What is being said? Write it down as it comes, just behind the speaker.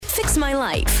Fix My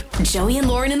Life. Joey and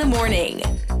Lauren in the morning.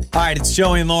 All right, it's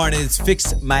Joey and Lauren. It's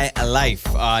Fix My Life.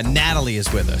 Natalie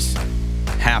is with us.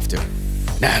 Have to.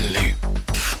 Natalie.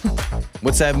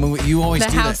 What's that movie? You always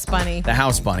do The House that. Bunny. The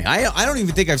House Bunny. I don't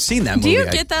even think I've seen that movie. Do you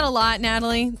get that a lot,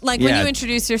 Natalie? Like when Yeah. you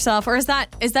introduce yourself, or is that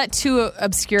too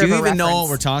obscure Do of you a even know reference? what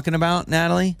we're talking about,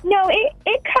 Natalie? No,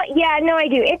 I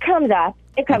do. It comes up.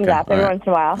 It comes Okay, up every all right. once in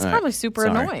a while. It's probably super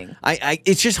Sorry. annoying.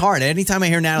 It's just hard. Anytime I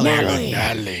hear Natalie, I go,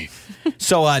 Natalie.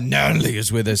 So Natalie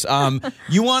is with us.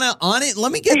 You want to on it?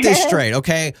 Let me get this straight,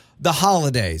 okay? The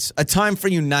holidays, a time for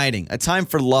uniting, a time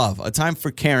for love, a time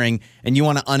for caring, and you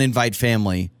want to uninvite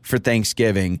family for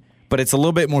Thanksgiving. But it's a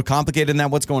little bit more complicated than that.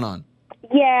 What's going on?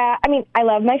 Yeah, I mean, I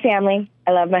love my family.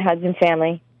 I love my husband's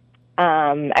family.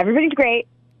 Everybody's great,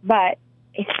 but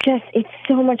it's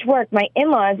so much work. My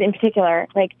in-laws in particular,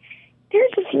 like, they're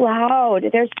just loud.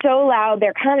 They're so loud.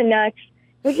 They're kind of nuts.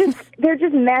 They're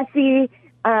just messy.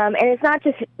 And it's not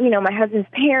just, my husband's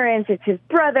parents. It's his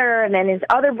brother and then his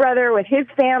other brother with his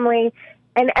family.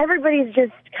 And everybody's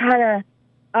just kind of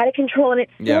out of control. And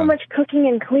it's so much cooking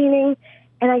and cleaning.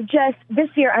 And this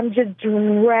year, I'm just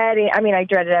dreading. I mean, I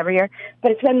dread it every year.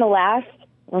 But it's been the last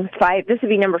 5. This would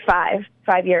be number 5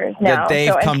 years now. That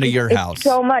they've come to your house. It's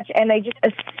so much. And they just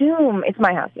assume it's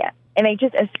my house, yeah. And they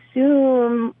just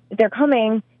assume they're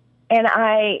coming. And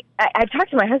I've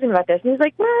talked to my husband about this, and he's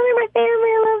like, "Well, they're my family.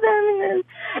 I love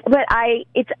them." But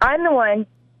I'm the one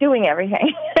doing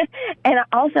everything, and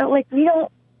also like we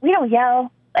don't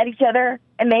yell at each other,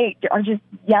 and they are just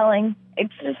yelling.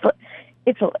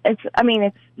 I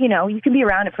mean, you can be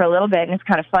around it for a little bit, and it's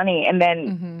kind of funny, and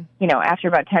then after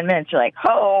about 10 minutes, you're like,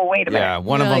 "Oh, wait a minute." Yeah,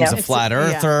 one of them's a flat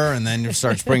earther, and then you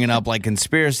starts bringing up like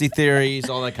conspiracy theories,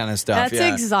 all that kind of stuff.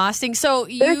 That's exhausting. So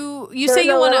you There's say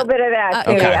you a want little bit of that.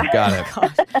 Too, Okay, yeah.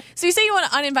 got it. So you say you want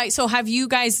to uninvite. So have you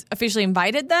guys officially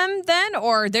invited them then,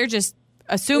 or they're just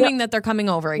assuming that they're coming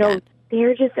over No, again?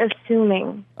 they're just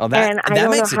assuming. Oh, and I that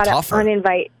don't makes know it how tougher. to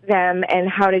uninvite them and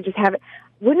how to just have it.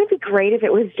 Wouldn't it be great if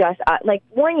it was just like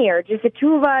 1 year, just the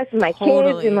two of us and my kids,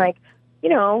 Totally. and like,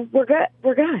 we're good.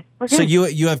 We're good. So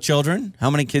you have children?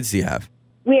 How many kids do you have?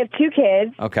 We have 2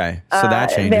 kids. Okay, so that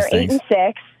changes They're 8 things. and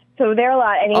 6, so they're a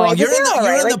lot anyway. Oh, but you're in they're all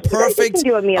right. the Like, you guys perfect. can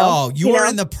do a meal, Oh, you are know?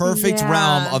 in the perfect Yeah.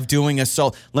 realm of doing a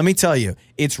soul. Let me tell you,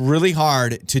 it's really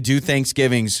hard to do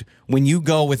Thanksgivings when you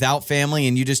go without family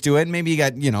and you just do it. Maybe you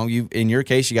got, you in your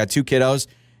case, you got 2 kiddos.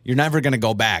 You're never going to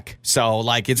go back. So,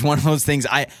 like, it's one of those things.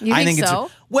 I think so?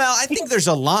 it's well. I think there's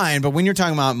a line, but when you're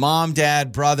talking about mom,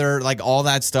 dad, brother, like all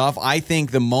that stuff, I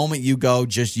think the moment you go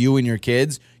just you and your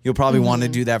kids, you'll probably want to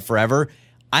do that forever.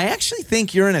 I actually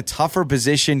think you're in a tougher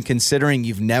position considering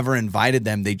you've never invited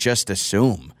them. They just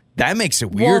assume. That makes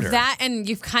it weirder. Well, that and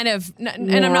you've kind of,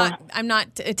 and I'm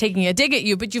not taking a dig at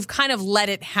you, but you've kind of let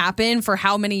it happen for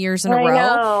how many years in a I row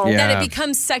know. Yeah. that it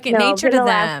becomes second No, nature been to the them.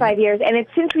 last 5 years, and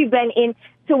it's since we've been in.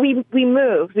 So we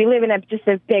moved. We live in just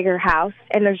a bigger house,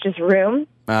 and there's just room.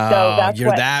 So that's you're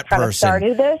what that kind of person.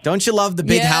 started this. Don't you love the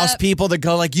big Yep. house people that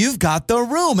go like, "You've got the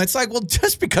room"? It's like, well,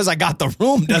 just because I got the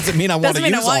room doesn't mean I want Doesn't to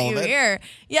mean I use want all you of it. here.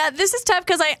 Yeah, this is tough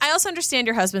because I also understand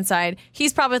your husband's side.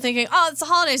 He's probably thinking, oh, it's the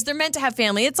holidays. They're meant to have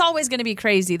family. It's always going to be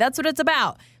crazy. That's what it's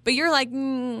about. But you're like,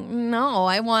 no,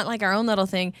 I want like our own little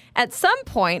thing. At some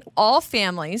point, all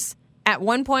families, at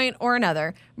one point or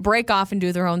another, break off and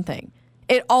do their own thing.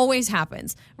 It always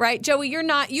happens, right? Joey,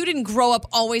 you didn't grow up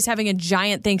always having a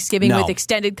giant Thanksgiving No. with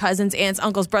extended cousins, aunts,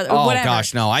 uncles, brothers, Oh, whatever.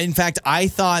 gosh, no. In fact, I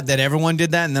thought that everyone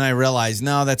did that, and then I realized,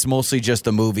 no, that's mostly just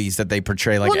the movies that they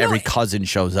portray, like Well, no, every cousin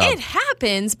shows up. It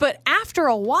happens, but after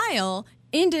a while,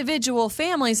 individual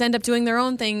families end up doing their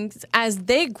own things as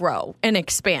they grow and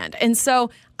expand. And so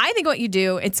I think what you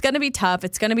do, it's going to be tough.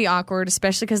 It's going to be awkward,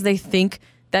 especially because they think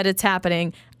that it's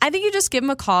happening. I think you just give them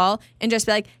a call and just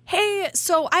be like, hey,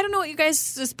 so I don't know what you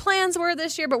guys' plans were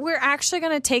this year, but we're actually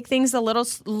going to take things a little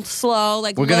slow,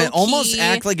 like We're going to low-key. almost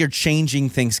act like you're changing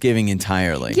Thanksgiving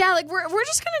entirely. Yeah, like we're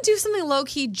just going to do something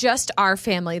low-key, just our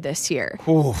family this year.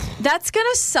 That's going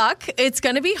to suck. It's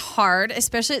going to be hard,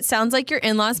 especially it sounds like your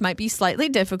in-laws might be slightly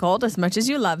difficult as much as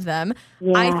you love them.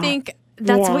 Yeah. I think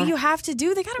that's Yeah. what you have to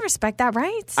do. They got to respect that,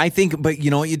 right? I think, but you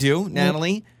know what you do,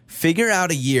 Natalie? Figure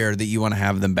out a year that you want to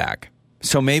have them back.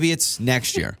 So maybe it's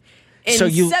next year. In so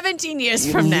 17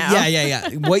 years from now. Yeah.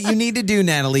 What you need to do,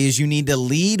 Natalie, is you need to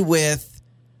lead with,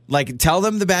 like, tell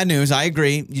them the bad news. I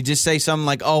agree. You just say something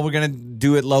like, oh, we're going to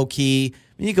do it low key.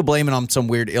 You could blame it on some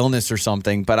weird illness or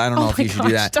something, but I don't know if you should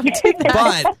do that. Don't do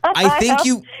that. But I think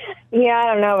you... Yeah,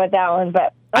 I don't know about that one,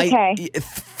 but okay.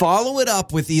 Follow it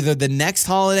up with either the next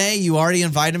holiday, you already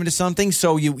invite them to something,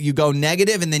 so you go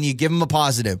negative and then you give them a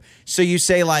positive. So you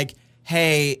say like,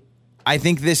 hey, I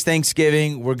think this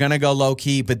Thanksgiving we're going to go low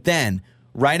key, but then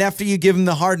right after you give them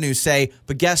the hard news, say,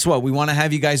 but guess what? We want to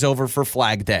have you guys over for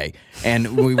Flag Day.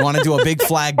 And we want to do a big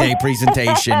Flag Day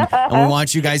presentation. And we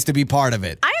want you guys to be part of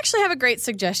it. I actually have a great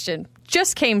suggestion.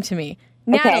 Just came to me.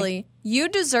 Natalie, you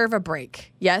deserve a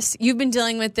break. Yes, you've been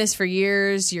dealing with this for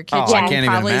years. Your kitchen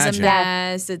probably is a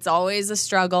mess. It's always a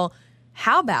struggle.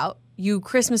 How about you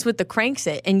Christmas with the Cranks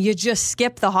it and you just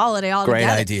skip the holiday altogether? Great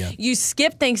idea. You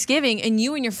skip Thanksgiving and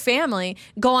you and your family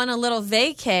go on a little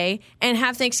vacay and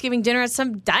have Thanksgiving dinner at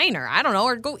some diner. I don't know,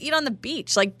 or go eat on the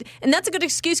beach. And that's a good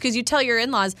excuse because you tell your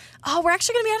in-laws, oh, we're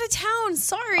actually going to be out of town.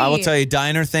 Sorry. I will tell you,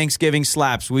 diner Thanksgiving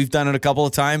slaps. We've done it a couple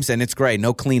of times and it's great.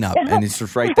 No cleanup. And it's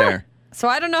just right there. So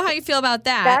I don't know how you feel about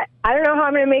that. I don't know how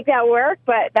I'm going to make that work,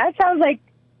 but that sounds like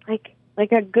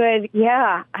a good,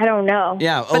 I don't know.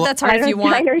 Yeah. But that's hard if you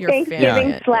want your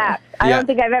Thanksgiving slaps. I don't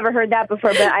think I've ever heard that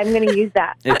before, but I'm going to use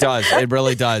that. It does. It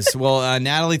really does. Well,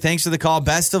 Natalie, thanks for the call.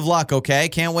 Best of luck, okay?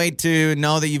 Can't wait to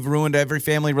know that you've ruined every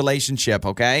family relationship,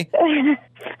 okay?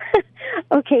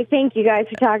 Okay, thank you guys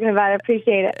for talking about it. I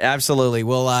appreciate it. Absolutely.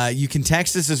 Well, you can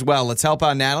text us as well. Let's help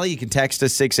out Natalie. You can text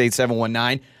us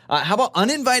 68719. How about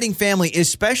uninviting family,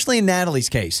 especially in Natalie's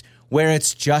case, where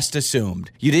it's just assumed?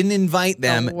 You didn't invite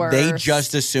them. They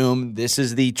just assume this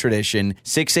is the tradition.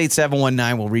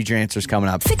 68719. We'll read your answers coming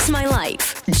up. Fix My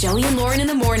Life. Joey and Lauren in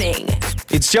the morning.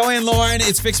 It's Joey and Lauren.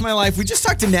 It's Fix My Life. We just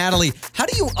talked to Natalie. How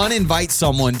do you uninvite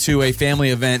someone to a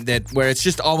family event where it's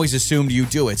just always assumed you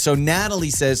do it? So Natalie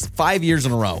says 5 years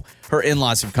in a row, her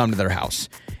in-laws have come to their house.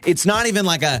 It's not even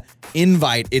like a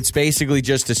invite. It's basically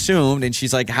just assumed. And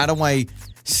she's like, how do I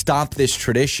stop this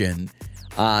tradition?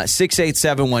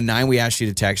 68719. We asked you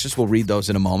to text us. We'll read those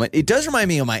in a moment. It does remind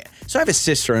me of so I have a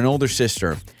sister, an older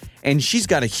sister, and she's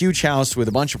got a huge house with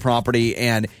a bunch of property,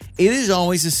 and it is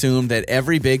always assumed that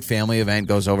every big family event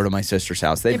goes over to my sister's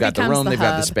house. They've got the room, they've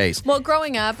got the space. Well,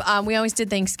 growing up, we always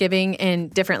did Thanksgiving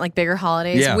and different bigger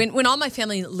holidays. Yeah. When all my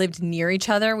family lived near each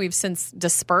other, we've since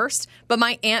dispersed, but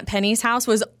my Aunt Penny's house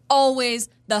was always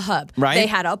the hub. Right. They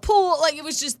had a pool. It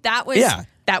was just, that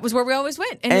was where we always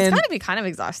went. And it's got to be kind of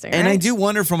exhausting. And right? I do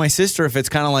wonder for my sister if it's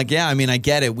kind of like, I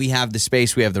get it. We have the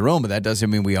space, we have the room, but that doesn't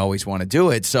mean we always want to do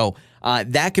it. So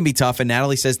that can be tough. And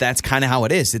Natalie says that's kind of how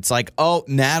it is. It's like, oh,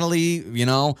 Natalie,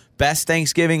 best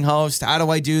Thanksgiving host. How do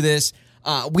I do this?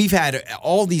 We've had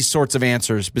all these sorts of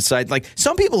answers besides,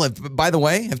 some people have, by the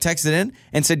way, have texted in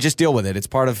and said, just deal with it. It's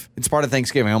part of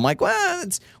Thanksgiving. I'm like, well,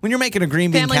 it's when you're making a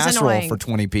green bean casserole for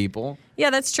 20 people. Yeah,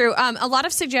 that's true. A lot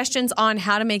of suggestions on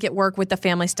how to make it work with the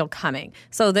family still coming.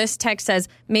 So this text says,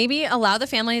 maybe allow the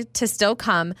family to still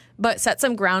come, but set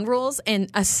some ground rules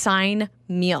and assign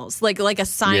meals, like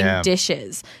assign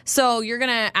dishes. So you're going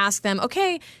to ask them,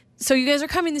 okay, so you guys are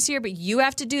coming this year, but you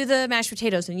have to do the mashed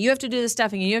potatoes and you have to do the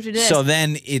stuffing and you have to do this. So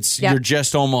then you're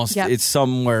just almost, it's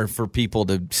somewhere for people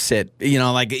to sit,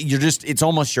 it's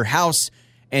almost your house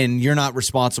and you're not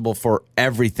responsible for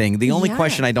everything. The only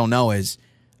question I don't know is,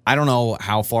 I don't know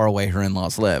how far away her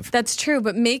in-laws live. That's true,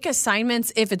 but make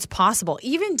assignments if it's possible,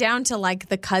 even down to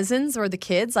the cousins or the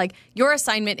kids. Your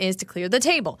assignment is to clear the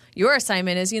table. Your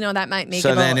assignment is, that might make it a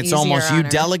little easier. So then it's almost, you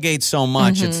delegate so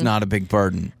much, it's not a big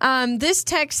burden. This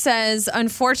text says,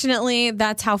 unfortunately,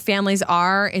 that's how families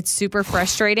are. It's super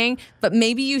frustrating, but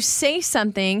maybe you say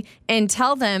something and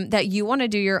tell them that you want to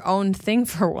do your own thing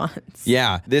for once.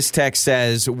 Yeah, this text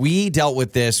says, we dealt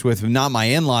with this with not my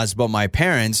in-laws, but my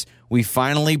parents. We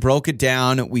finally broke it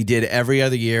down. We did every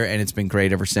other year, and it's been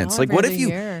great ever since. What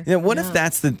if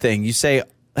that's the thing? You say,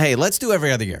 hey, let's do every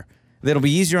other year. That'll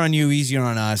be easier on you, easier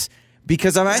on us.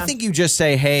 Because I think you just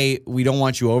say, hey, we don't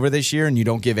want you over this year, and you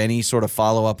don't give any sort of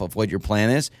follow-up of what your plan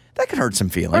is. That could hurt some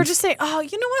feelings. Or just say, oh,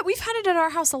 you know what? We've had it at our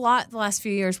house a lot the last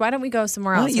few years. Why don't we go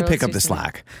somewhere else? Why don't you pick up the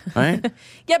slack, right?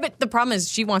 Yeah, but the problem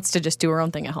is she wants to just do her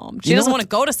own thing at home. She doesn't want to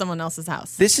go to someone else's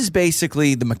house. This is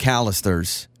basically the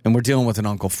McAllisters, and we're dealing with an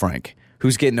Uncle Frank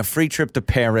who's getting a free trip to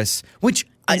Paris, which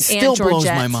still blows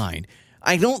my mind.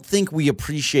 I don't think we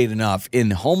appreciate enough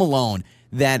in Home Alone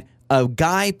that a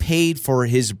guy paid for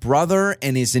his brother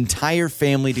and his entire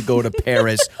family to go to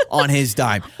Paris on his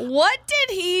dime. What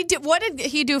did he do? What did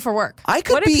he do for work? I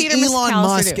could be Elon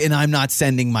Musk and I'm not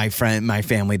sending my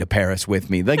family to Paris with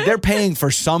me. They're paying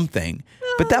for something,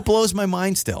 but that blows my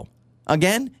mind still.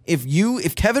 Again, if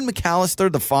Kevin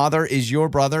McAllister, the father, is your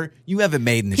brother, you haven't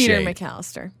made in the shade. Peter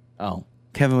McAllister. Oh.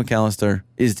 Kevin McAllister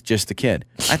is just a kid.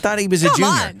 I thought he was a junior.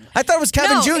 On. I thought it was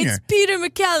Kevin Jr. It's Peter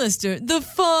McAllister, the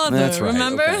father. That's right.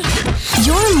 Remember? Okay.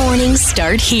 Your mornings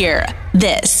start here.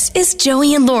 This is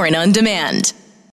Joey and Lauren on Demand.